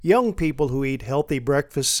Young people who eat healthy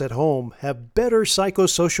breakfasts at home have better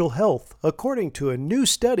psychosocial health, according to a new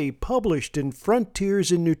study published in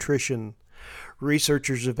Frontiers in Nutrition.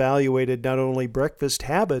 Researchers evaluated not only breakfast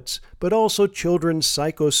habits, but also children's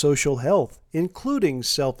psychosocial health, including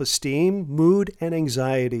self-esteem, mood, and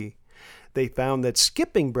anxiety. They found that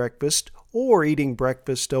skipping breakfast or eating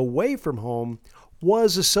breakfast away from home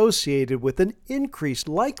was associated with an increased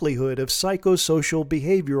likelihood of psychosocial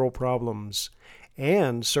behavioral problems.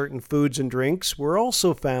 And certain foods and drinks were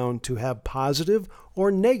also found to have positive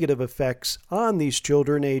or negative effects on these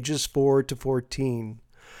children ages 4 to 14.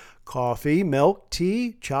 Coffee, milk,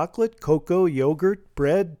 tea, chocolate, cocoa, yogurt,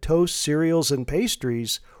 bread, toast, cereals, and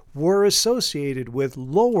pastries were associated with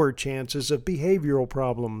lower chances of behavioral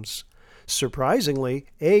problems. Surprisingly,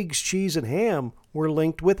 eggs, cheese, and ham were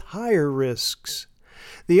linked with higher risks.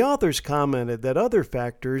 The authors commented that other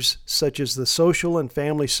factors, such as the social and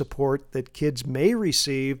family support that kids may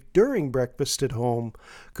receive during breakfast at home,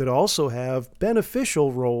 could also have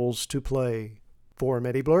beneficial roles to play. For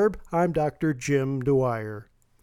MediBlurb, I'm Dr. Jim Dwyer.